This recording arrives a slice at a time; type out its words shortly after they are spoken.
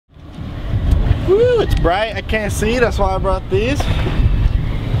Woo, it's bright. I can't see. That's why I brought these. We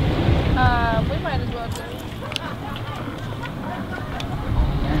might as well do.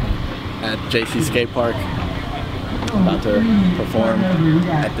 At Jaycee Skatepark, about to perform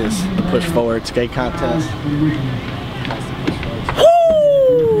at this Push Forward skate contest.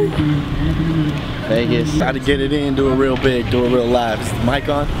 Woo! Vegas. Got to get it in, do it real big, do it real live. Is the mic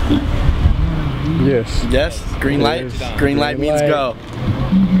on? Yes. Yes? Green light? Yes. Green light means go.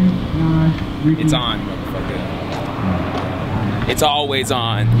 It's on, motherfucker. It's always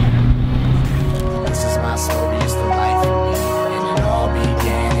on. This is my story, it's the life of me, and it all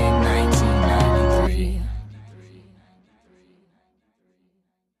began in 1993.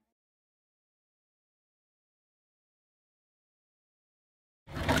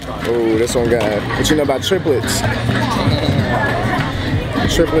 Oh, this one got, what you know about triplets?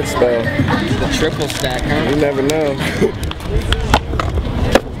 Triplets spell. The triple stack, huh? You never know.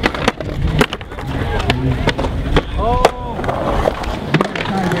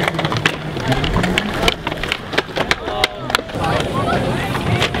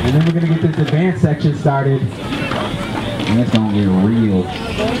 And then we're gonna get this advanced section started. And it's gonna get real.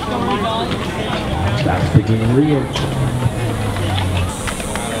 That's to get real.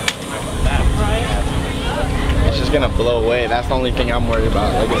 It's just gonna blow away. That's the only thing I'm worried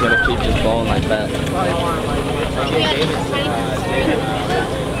about. Like, it's gonna keep just blowing like that.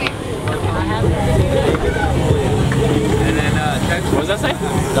 And then, what does that say?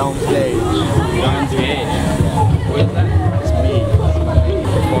 Dome stage. Dome stage. What is that? It's me.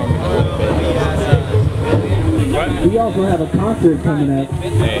 Performing a little bit. We also have a concert coming up.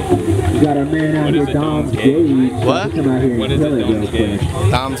 Hey. We got our man out here, Dom's Gage. What? Come out here What and is kill it, it real Dom's quick.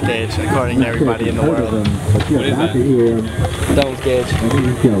 Gage? Dom's Gage, according to everybody in the world. But you're What is about that? to hear him. Dom's Gage. And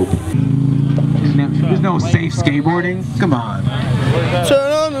he's dope. There's no safe skateboarding. Come on.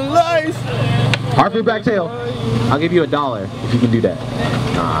 Turn on the lights. Hard food back tail. I'll give you $1 if you can do that.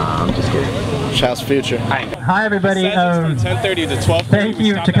 Nah, I'm just kidding. Shouts Future. Hi everybody, From 10:30 to 12:30. thank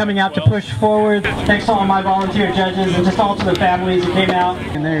you to coming out to Push Forward. Thanks to all my volunteer judges and just all to the families who came out.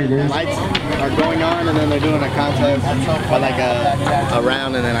 And there it is. Lights are going on, and then they're doing a contest, or like a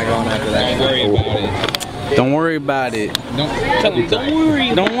round, and then I go on after that. Don't worry about it. Don't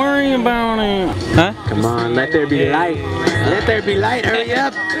worry. Don't worry about it. Huh? Come on, let there be light. Let there be light, hurry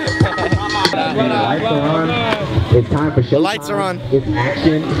up. The lights are on. It's time for show. The lights are on. It's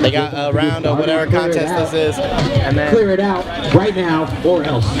action. They got a round of whatever contest this is, and then Clear it out right now, or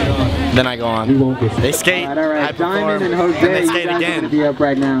else I go we on. won't get They skate, All right, I perform, Diamond and Jose, and they skate you guys are again. gonna be up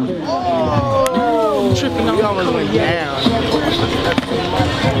right now. Tripping on. You almost went down.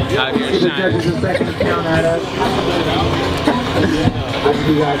 Out here The shining. judges a second to count at us. I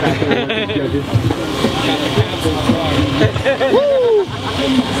see you guys out there with the judges. Woo!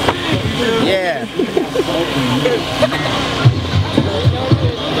 Yeah.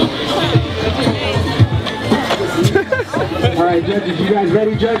 All right, judges, you guys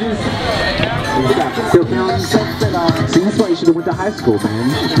ready, judges? Stop. Still counting? See, that's why you should have went to high school, man.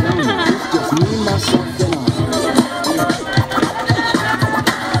 You should have known that.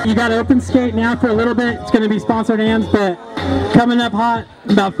 You got to open skate now for a little bit. It's going to be sponsored hands, but coming up hot,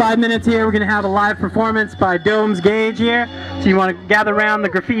 about 5 minutes here, we're going to have a live performance by Dome's Gage here. So you want to gather around the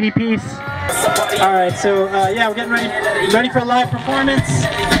graffiti piece. All right, so yeah, we're getting ready for a live performance,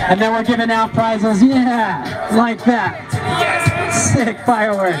 and then we're giving out prizes. Yeah, like that. Sick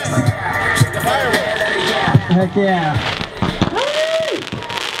fireworks. Heck yeah.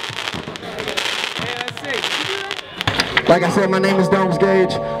 Like I said, my name is Domes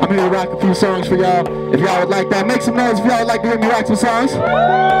Gage. I'm here to rock a few songs for y'all. If y'all would like that, make some noise if y'all would like to hear me rock some songs.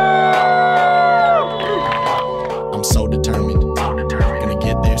 I'm so determined. Gonna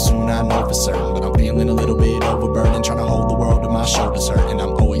get there soon, I know for certain. But I'm feeling a little bit overburdened, trying to hold the world to my shoulders hurting.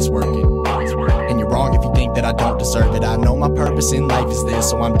 I'm always working. And you're wrong if you think that I don't deserve it. I know my purpose in life is this,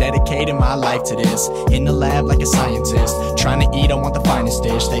 so I'm dedicating my life to this. In the lab like a scientist, trying to eat, I want the finest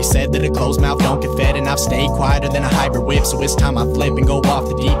dish. They said that a closed mouth don't get fed, and I've stayed quieter than a hybrid whip. So it's time I flip and go off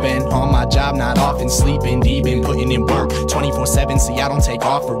the deep end. On my job, not often sleeping, deep in putting in work 24/7, see I don't take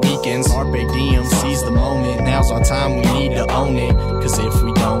off for weekends. Carpe diem, seize the moment, now's our time, we need to own it. Cause if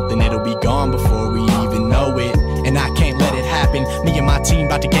we don't, then it'll be gone before we even know it. And I can't let it happen, me and my team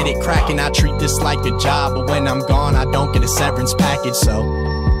about to get it cracking. I treat this like a job, but when I'm gone I don't get a severance package. So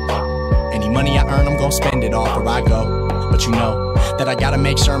any money I earn I'm gonna spend it all where I go. But you know that I gotta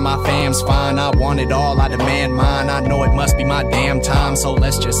make sure my fam's fine. I want it all, I demand mine. I know it must be my damn time, so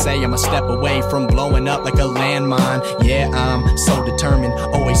let's just say I'm a step away from blowing up like a landmine. Yeah, I'm so determined,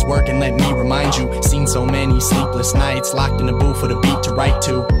 always working, let me remind you. Seen so many sleepless nights, locked in a booth with a beat to write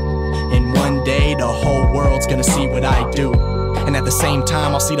to. And one day day the whole world's gonna see what I do. And at the same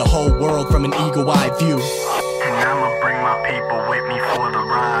time, I'll see the whole world from an eagle-eye view. And I'ma bring my people with me for the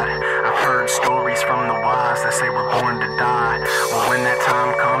ride. I've heard stories from the wise that say we're born to die. Well, when that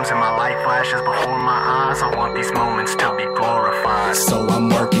time comes and my life flashes before my eyes, I want these moments to be glorified. So I'm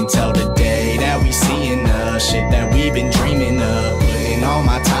working till the day that we seeing the shit that we've been dreaming of. Putting all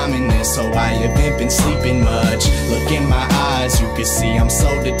my time in this, so I haven't been sleeping much. Look in my eyes, you can see I'm so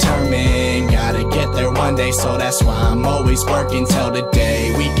determined. Gotta get there one day, so that's why I'm always working till the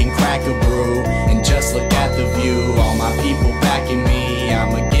day we can crack a brew. And just look at the view, all my people backing me.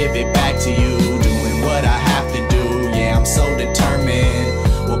 I'ma give it back to you, doing what I have to do. Yeah, I'm so determined.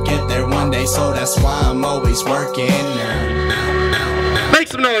 We'll get there one day, so that's why I'm always working. Make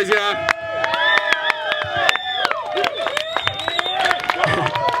some noise, y'all.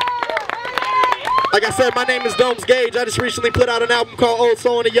 Like I said, my name is Domes Gage. I just recently put out an album called Old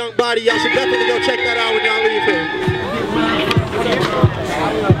Soul in a Young Body. Y'all should definitely go check that out when y'all leave here.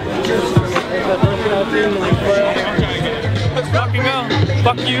 Let's fucking go.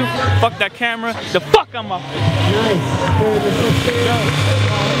 Fuck you. Fuck that camera. The fuck I'm up.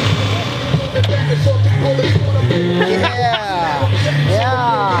 Yeah.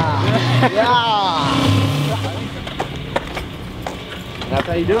 That's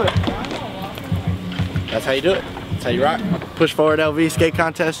how you do it. That's how you do it. That's how you rock. Push Forward LV skate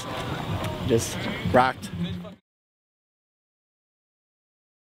contest. Just rocked.